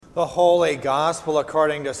The Holy Gospel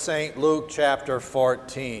according to St. Luke chapter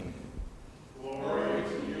 14. Glory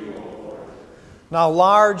to you, O Lord. Now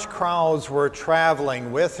large crowds were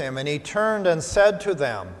traveling with him, and he turned and said to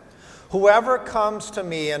them, "Whoever comes to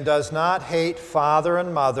me and does not hate father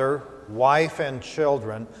and mother, wife and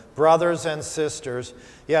children, brothers and sisters,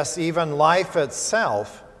 yes, even life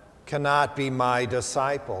itself, cannot be my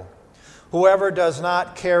disciple. Whoever does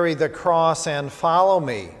not carry the cross and follow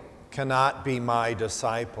me cannot be my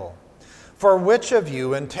disciple. For which of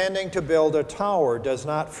you, intending to build a tower, does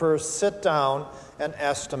not first sit down and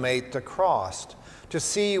estimate the cost, to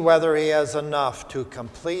see whether he has enough to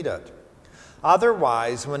complete it?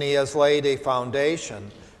 Otherwise, when he has laid a foundation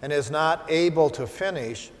and is not able to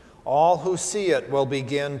finish, all who see it will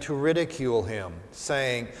begin to ridicule him,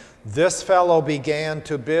 saying, 'This fellow began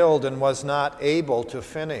to build and was not able to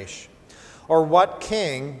finish.' Or what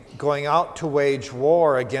king, going out to wage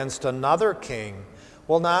war against another king,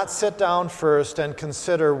 will not sit down first and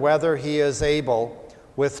consider whether he is able,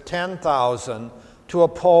 with 10,000, to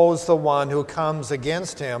oppose the one who comes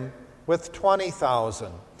against him with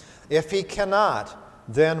 20,000? If he cannot,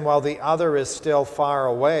 then while the other is still far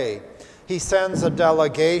away, he sends a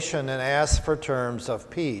delegation and asks for terms of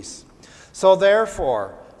peace. So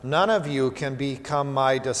therefore, none of you can become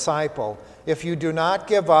my disciple if you do not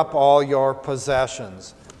give up all your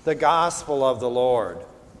possessions." The Gospel of the Lord.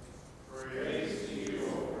 Praise to you,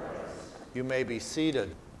 O Christ. You may be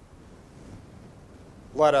seated.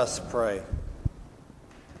 Let us pray.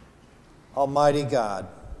 Almighty God,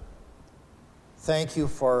 thank you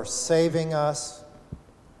for saving us,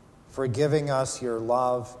 for giving us your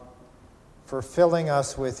love, for filling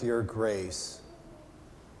us with your grace,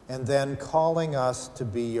 and then calling us to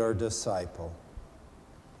be your disciple.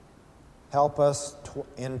 Help us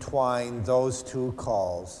entwine those two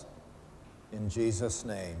calls. In Jesus'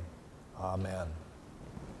 name, amen.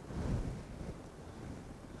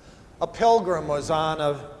 A pilgrim was on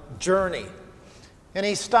a journey, and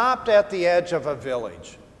he stopped at the edge of a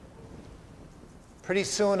village. Pretty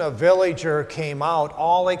soon a villager came out,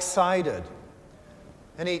 all excited,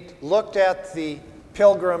 and he looked at the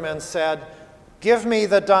pilgrim and said, "Give me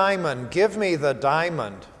the diamond, give me the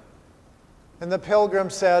diamond." And the pilgrim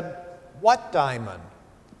said, "What diamond?"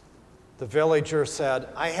 The villager said,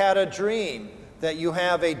 "I had a dream that you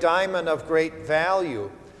have a diamond of great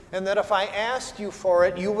value, and that if I asked you for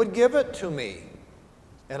it, you would give it to me,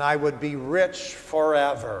 and I would be rich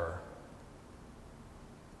forever."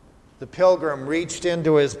 The pilgrim reached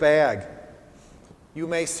into his bag. "You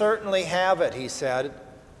may certainly have it," he said,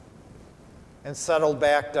 and settled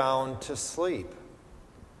back down to sleep.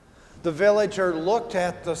 The villager looked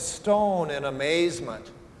at the stone in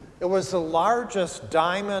amazement. It was the largest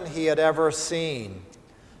diamond he had ever seen.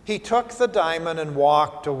 He took the diamond and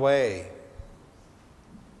walked away.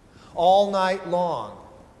 All night long,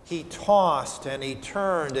 he tossed and he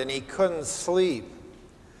turned and he couldn't sleep.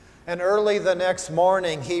 And early the next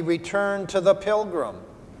morning, he returned to the pilgrim.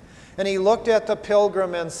 And he looked at the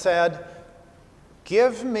pilgrim and said,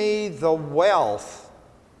 "Give me the wealth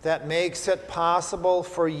that makes it possible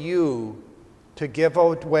for you to give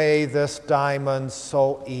away this diamond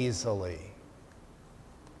so easily."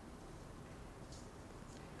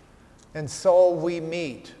 And so we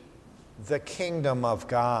meet the kingdom of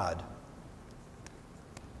God.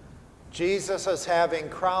 Jesus is having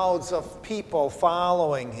crowds of people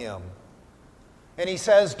following him. And he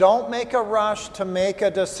says, don't make a rush to make a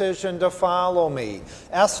decision to follow me.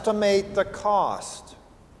 Estimate the cost.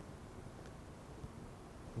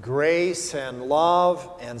 Grace and love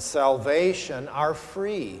and salvation are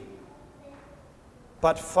free.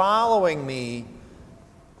 But following me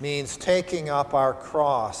means taking up our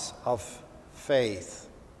cross of faith.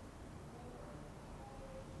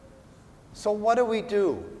 So what do we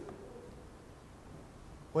do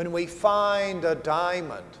when we find a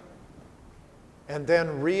diamond and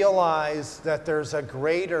then realize that there's a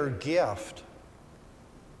greater gift?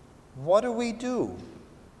 What do we do?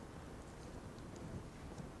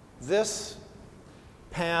 This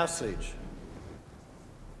passage,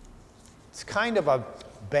 it's kind of a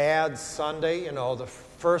bad Sunday, the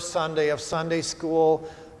first Sunday of Sunday school,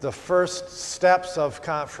 the first steps of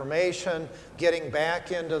confirmation, getting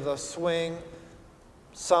back into the swing.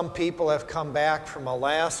 Some people have come back from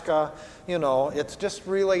Alaska. It's just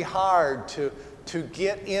really hard to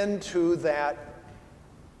get into that.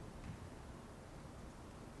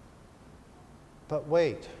 But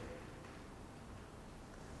wait.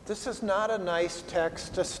 This is not a nice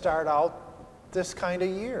text to start out this kind of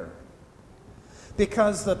year.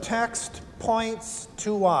 Because the text points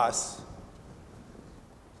to us,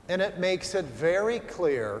 and it makes it very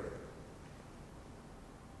clear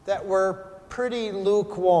that we're pretty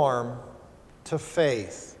lukewarm to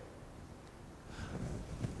faith.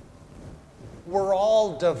 We're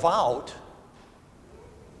all devout,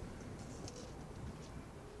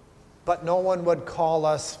 but no one would call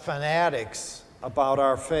us fanatics about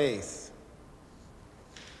our faith.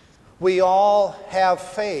 We all have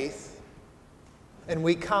faith, and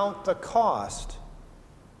we count the cost.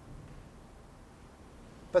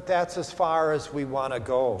 But that's as far as we want to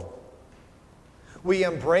go. We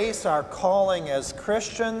embrace our calling as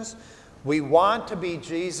Christians. We want to be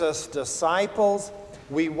Jesus' disciples.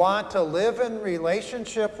 We want to live in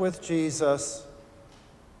relationship with Jesus.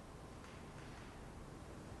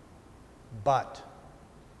 But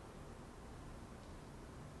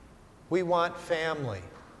we want family.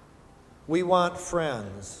 We want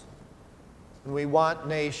friends. And we want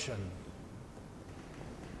nation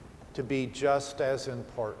to be just as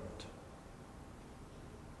important.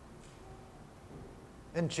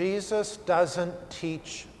 And Jesus doesn't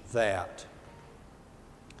teach that.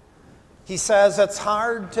 He says it's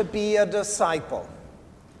hard to be a disciple.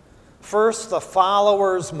 First, the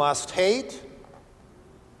followers must hate.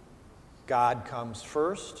 God comes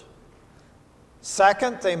first.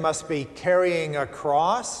 Second, they must be carrying a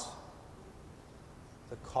cross,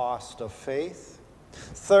 the cost of faith.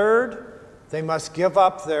 Third, they must give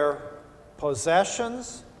up their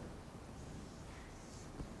possessions.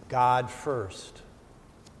 God first.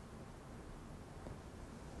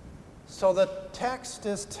 So the text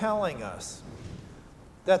is telling us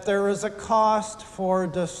that there is a cost for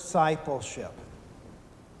discipleship.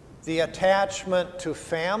 The attachment to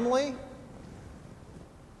family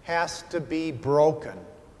has to be broken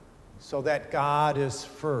so that God is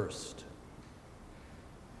first.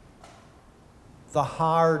 The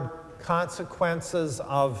hard consequences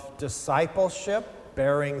of discipleship,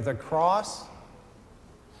 bearing the cross,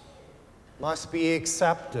 must be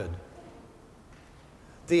accepted.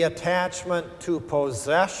 The attachment to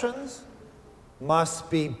possessions must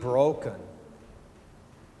be broken.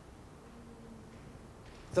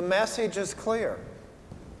 The message is clear.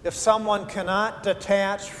 If someone cannot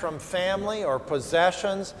detach from family or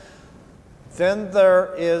possessions, then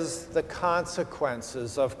there is the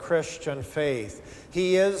consequences of Christian faith.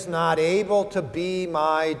 He is not able to be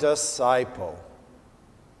my disciple.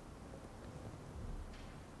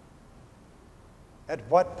 At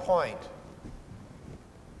what point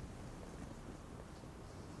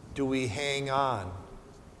do we hang on?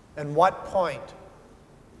 And what point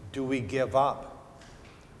do we give up?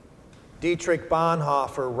 Dietrich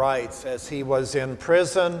Bonhoeffer writes, as he was in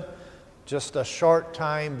prison just a short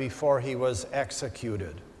time before he was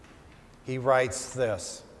executed, he writes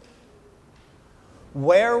this: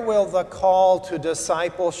 "Where will the call to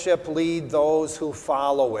discipleship lead those who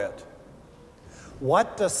follow it?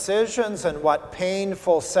 What decisions and what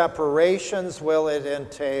painful separations will it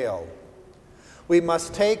entail? We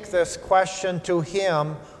must take this question to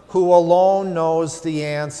Him who alone knows the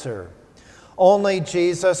answer. Only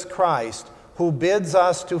Jesus Christ, who bids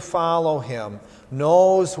us to follow Him,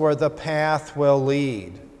 knows where the path will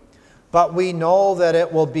lead. But we know that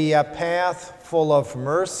it will be a path full of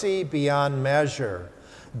mercy beyond measure.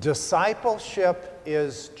 Discipleship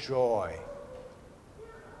is joy."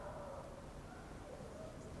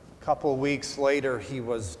 A couple weeks later, he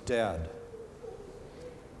was dead.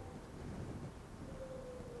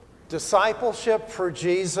 Discipleship for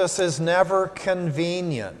Jesus is never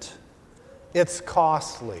convenient. It's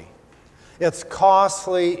costly. It's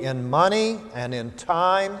costly in money and in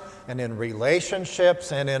time and in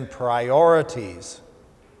relationships and in priorities.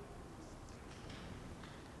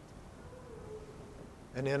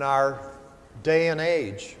 And in our day and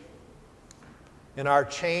age, in our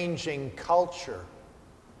changing culture,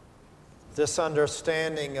 this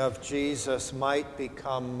understanding of Jesus might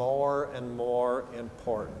become more and more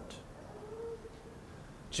important.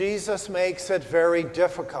 Jesus makes it very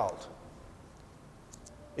difficult.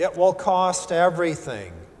 It will cost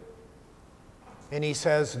everything. And he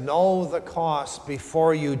says, know the cost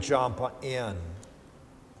before you jump in.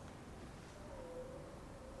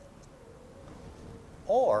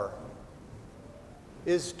 Or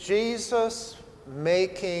is Jesus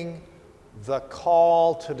making the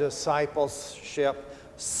call to discipleship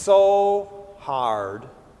so hard,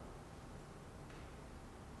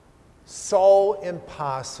 so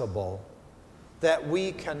impossible, that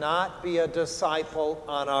we cannot be a disciple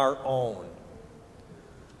on our own?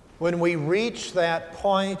 When we reach that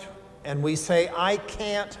point and we say, I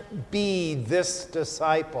can't be this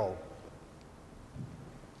disciple,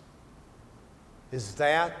 is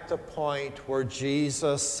that the point where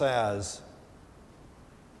Jesus says,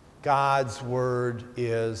 God's word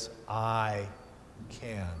is I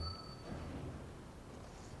can.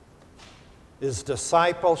 Is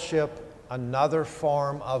discipleship another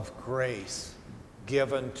form of grace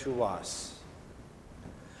given to us?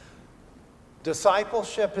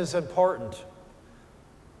 Discipleship is important.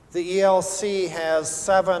 The ELC has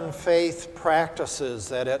 7 faith practices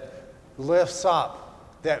that it lifts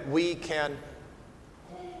up that we can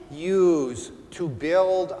use to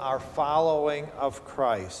build our following of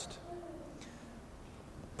Christ.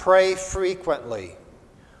 Pray frequently,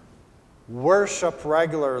 worship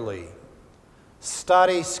regularly,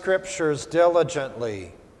 study scriptures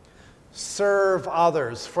diligently, serve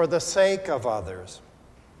others for the sake of others,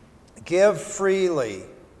 give freely,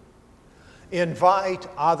 invite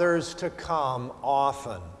others to come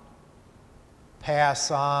often,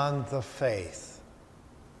 pass on the faith.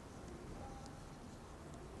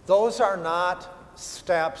 Those are not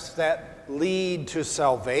steps that lead to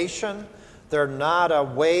salvation. They're not a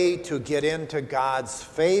way to get into God's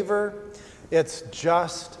favor. It's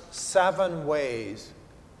just 7 ways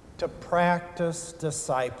to practice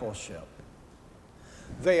discipleship.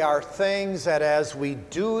 They are things that as we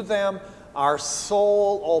do them, our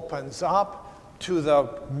soul opens up to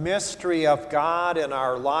the mystery of God in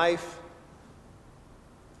our life.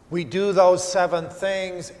 We do those 7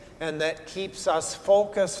 things, and that keeps us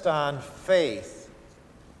focused on faith.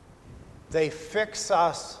 They fix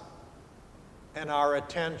us and our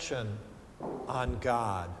attention on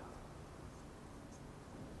God.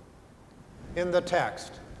 In the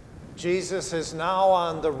text, Jesus is now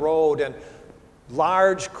on the road, and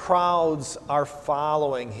large crowds are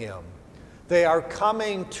following him. They are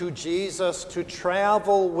coming to Jesus to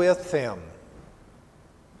travel with him.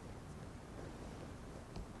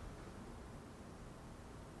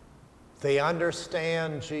 They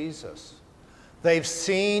understand Jesus. They've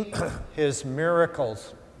seen his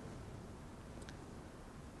miracles,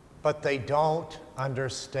 but they don't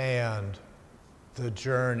understand the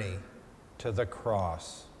journey to the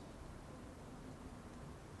cross.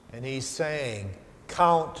 And he's saying,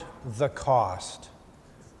 count the cost.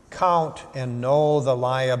 Count and know the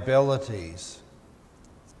liabilities.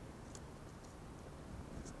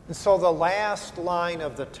 And so the last line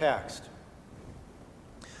of the text,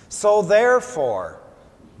 so therefore,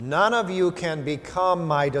 none of you can become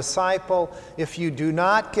my disciple if you do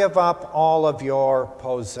not give up all of your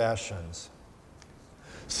possessions.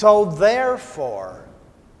 So therefore,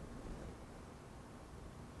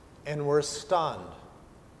 and we're stunned,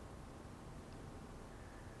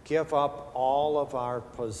 give up all of our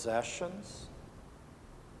possessions,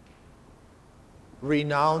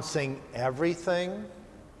 renouncing everything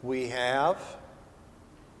we have.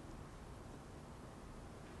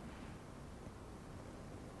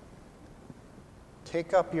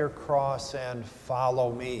 Take up your cross and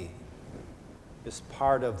follow me is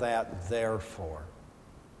part of that therefore.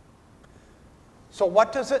 So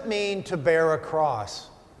what does it mean to bear a cross?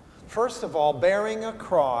 First of all, bearing a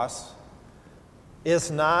cross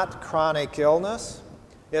is not chronic illness.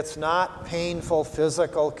 It's not painful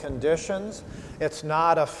physical conditions. It's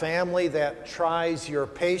not a family that tries your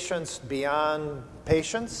patience beyond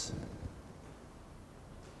patience.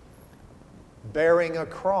 Bearing a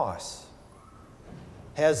cross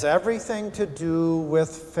has everything to do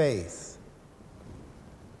with faith.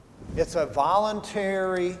 It's a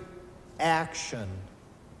voluntary action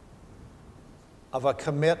of a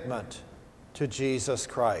commitment to Jesus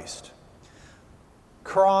Christ.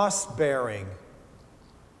 Cross-bearing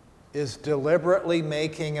is deliberately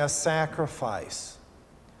making a sacrifice.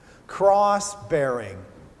 Cross-bearing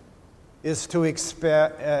is to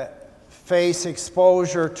face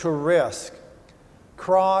exposure to risk.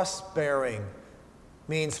 Cross-bearing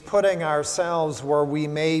means putting ourselves where we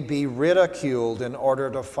may be ridiculed in order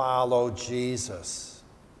to follow Jesus.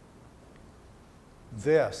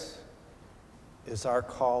 This is our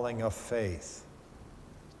calling of faith.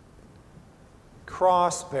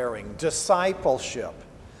 Cross-bearing, discipleship.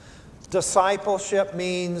 Discipleship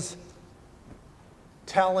means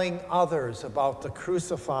telling others about the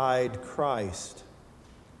crucified Christ.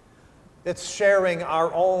 It's sharing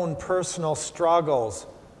our own personal struggles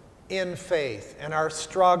in faith and our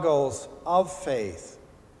struggles of faith.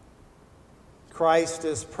 Christ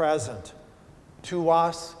is present to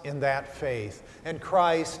us in that faith, and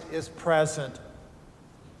Christ is present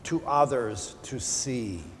to others to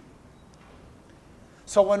see.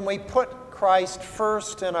 So when we put Christ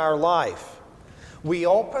first in our life, we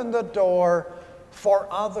open the door for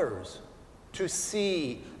others to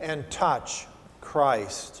see and touch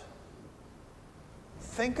Christ.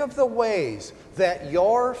 Think of the ways that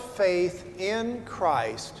your faith in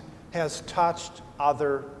Christ has touched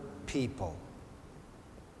other people.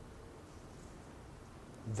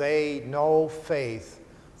 they know faith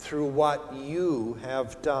through what you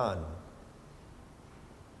have done.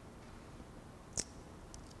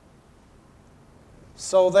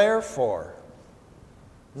 So therefore,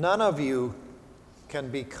 none of you can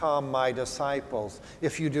become my disciples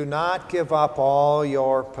if you do not give up all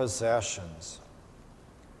your possessions.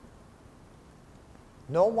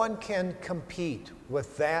 No one can compete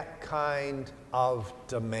with that kind of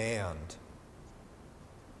demand.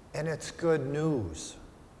 And it's good news.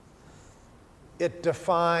 It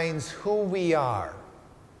defines who we are.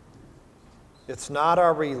 It's not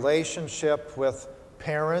our relationship with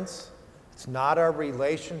parents. It's not our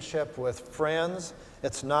relationship with friends.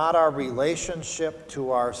 It's not our relationship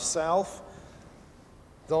to ourself.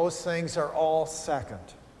 Those things are all second.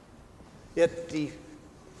 It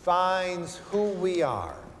defines who we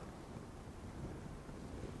are.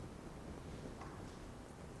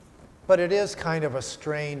 But it is kind of a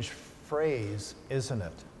strange phrase, isn't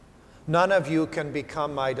it? None of you can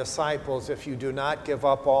become my disciples if you do not give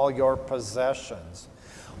up all your possessions.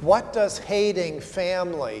 What does hating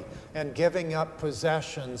family and giving up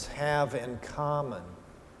possessions have in common?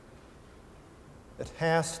 It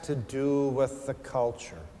has to do with the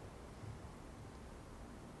culture.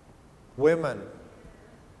 Women,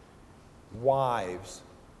 wives,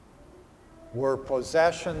 were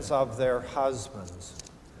possessions of their husbands.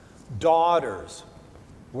 Daughters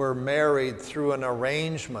were married through an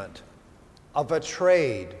arrangement of a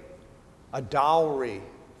trade, a dowry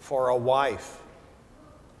for a wife.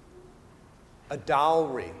 A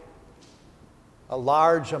dowry, a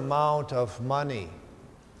large amount of money.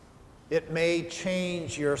 It may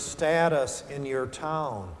change your status in your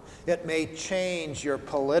town. It may change your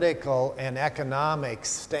political and economic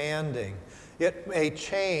standing. It may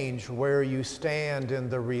change where you stand in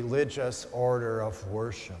the religious order of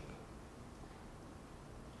worship.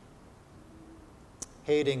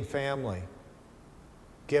 Hating family,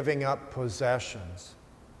 giving up possessions,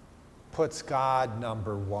 puts God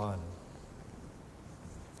number one.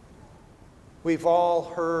 We've all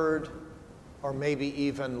heard, or maybe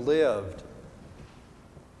even lived,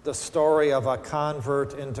 the story of a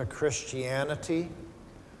convert into Christianity,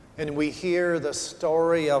 and we hear the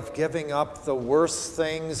story of giving up the worst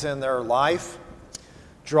things in their life,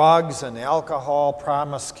 drugs and alcohol,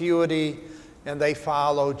 promiscuity, and they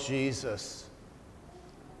follow Jesus.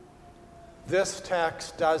 This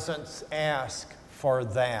text doesn't ask for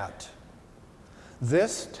that.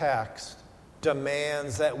 This text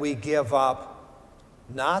demands that we give up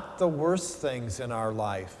not the worst things in our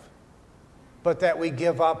life, but that we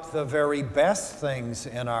give up the very best things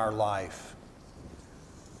in our life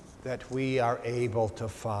that we are able to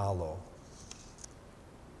follow.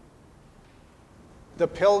 The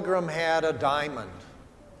pilgrim had a diamond.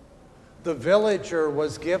 The villager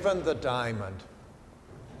was given the diamond,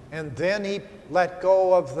 and then he let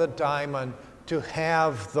go of the diamond to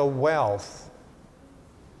have the wealth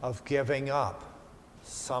of giving up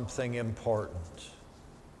something important.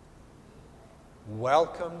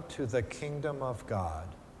 Welcome to the kingdom of God.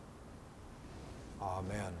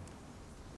 Amen.